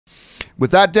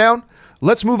with that down,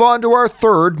 let's move on to our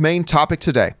third main topic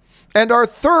today. And our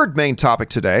third main topic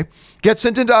today gets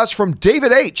sent in to us from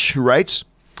David H., who writes,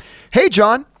 "Hey,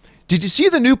 John, did you see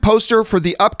the new poster for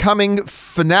the upcoming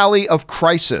finale of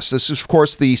Crisis?" This is, of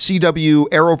course, the CW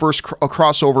Arrowverse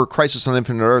crossover, Crisis on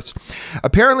Infinite Earths.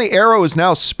 Apparently, Arrow is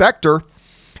now Spectre.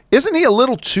 Isn't he a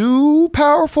little too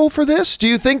powerful for this? Do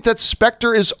you think that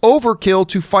Spectre is overkill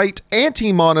to fight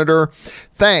Anti-Monitor?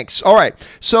 Thanks. All right.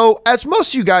 So, as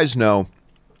most of you guys know,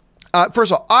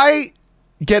 first of all, I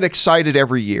get excited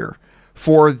every year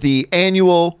for the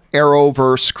annual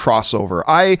Arrowverse crossover.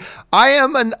 I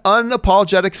am an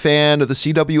unapologetic fan of the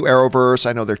CW Arrowverse.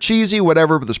 I know they're cheesy,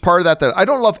 whatever, but there's part of that I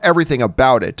don't love everything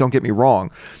about it. Don't get me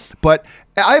wrong. But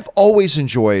I've always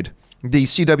enjoyed the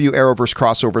CW Arrowverse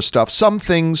crossover stuff, some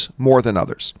things more than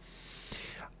others.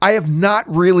 I have not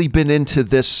really been into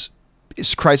this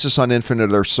Crisis on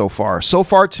Infinite Earths so far. So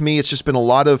far, to me, it's just been a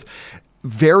lot of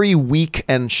very weak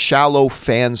and shallow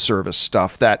fan service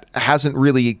stuff that hasn't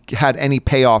really had any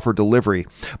payoff or delivery.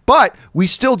 But we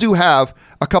still do have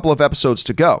a couple of episodes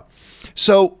to go.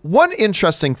 So one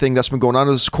interesting thing that's been going on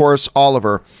is, of course,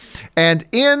 Oliver. And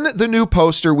in the new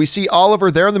poster, we see Oliver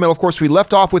there in the middle. Of course, we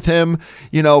left off with him,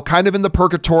 you know, kind of in the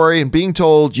purgatory and being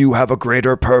told, you have a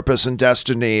greater purpose and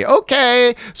destiny.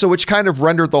 Okay. So which kind of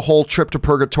rendered the whole trip to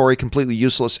purgatory completely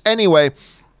useless anyway.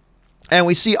 And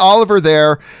we see Oliver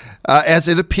there, as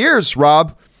it appears,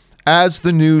 Rob, as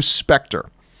the new Spectre.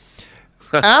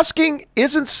 Asking,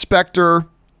 isn't Spectre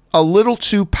a little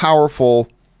too powerful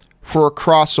for a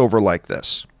crossover like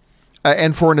this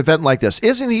and for an event like this?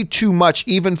 Isn't he too much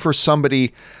even for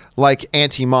somebody like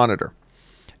Anti-Monitor?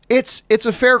 It's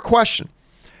a fair question.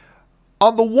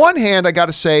 On the one hand, I got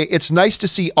to say, it's nice to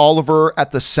see Oliver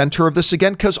at the center of this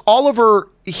again, because Oliver,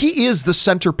 he is the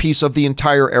centerpiece of the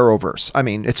entire Arrowverse. I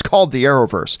mean, it's called the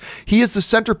Arrowverse. He is the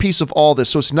centerpiece of all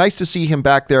this, so it's nice to see him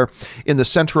back there in the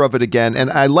center of it again, and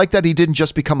I like that he didn't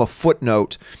just become a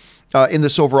footnote in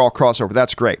this overall crossover.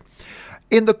 That's great.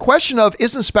 In the question of,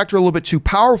 isn't Spectre a little bit too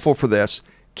powerful for this,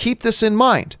 keep this in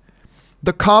mind.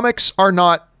 The comics are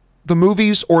not the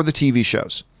movies or the TV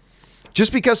shows.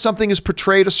 Just because something is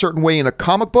portrayed a certain way in a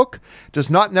comic book does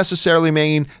not necessarily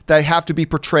mean they have to be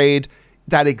portrayed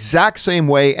that exact same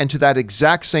way and to that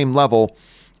exact same level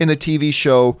in a TV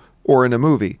show or in a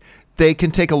movie. They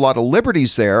can take a lot of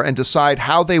liberties there and decide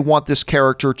how they want this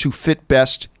character to fit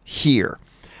best here.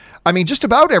 I mean, just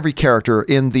about every character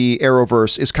in the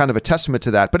Arrowverse is kind of a testament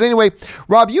to that. But anyway,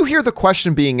 Rob, you hear the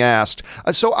question being asked.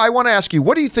 So I want to ask you,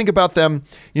 what do you think about them,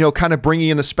 you know, kind of bringing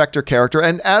in a Spectre character?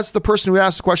 And as the person who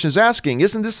asked the question is asking,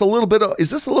 is this a little bit of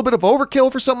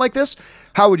overkill for something like this?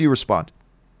 How would you respond?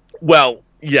 Well,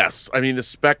 yes. I mean, the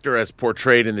Spectre as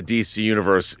portrayed in the DC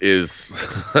universe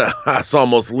has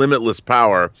almost limitless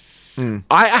power.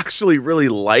 I actually really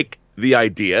like the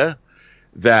idea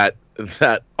that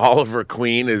Oliver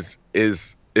Queen is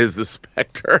the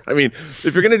Spectre. I mean,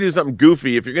 if you're going to do something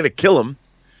goofy, if you're going to kill him,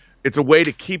 it's a way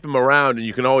to keep him around, and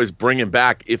you can always bring him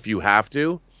back if you have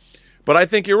to. But I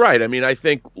think you're right. I mean, I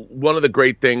think one of the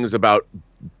great things about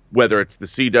whether it's the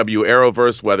CW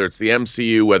Arrowverse, whether it's the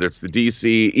MCU, whether it's the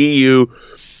DC, EU,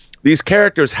 these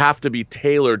characters have to be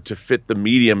tailored to fit the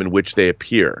medium in which they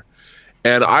appear.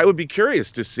 And I would be curious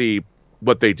to see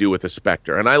what they do with a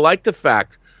Spectre. And I like the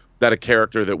fact that a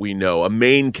character that we know, a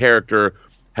main character,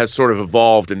 has sort of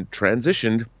evolved and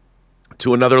transitioned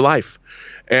to another life.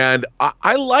 And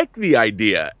I like the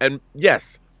idea. And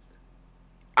yes,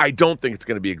 I don't think it's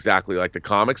going to be exactly like the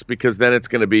comics, because then it's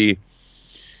going to be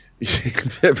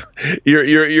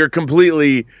you're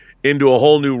completely into a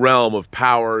whole new realm of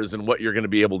powers and what you're going to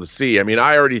be able to see. I mean,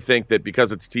 I already think that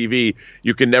because it's TV,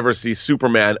 you can never see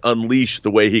Superman unleash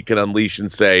the way he can unleash in,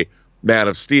 say, Man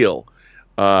of Steel.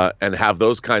 And have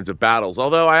those kinds of battles.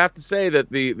 Although I have to say that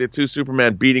the two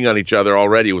Superman beating on each other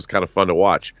already was kind of fun to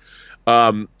watch.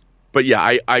 But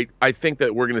yeah, I think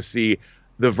that we're going to see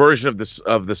the version of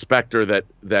the Spectre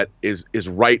that is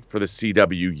right for the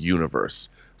CW universe.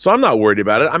 So I'm not worried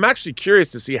about it. I'm actually curious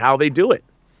to see how they do it.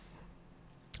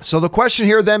 So the question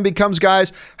here then becomes,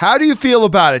 guys, how do you feel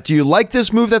about it? Do you like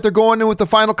this move that they're going in with the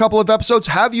final couple of episodes?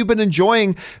 Have you been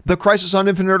enjoying the Crisis on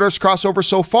Infinite Earths crossover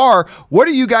so far? What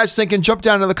are you guys thinking? Jump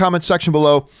down in the comments section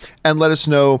below and let us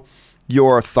know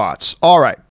your thoughts. All right.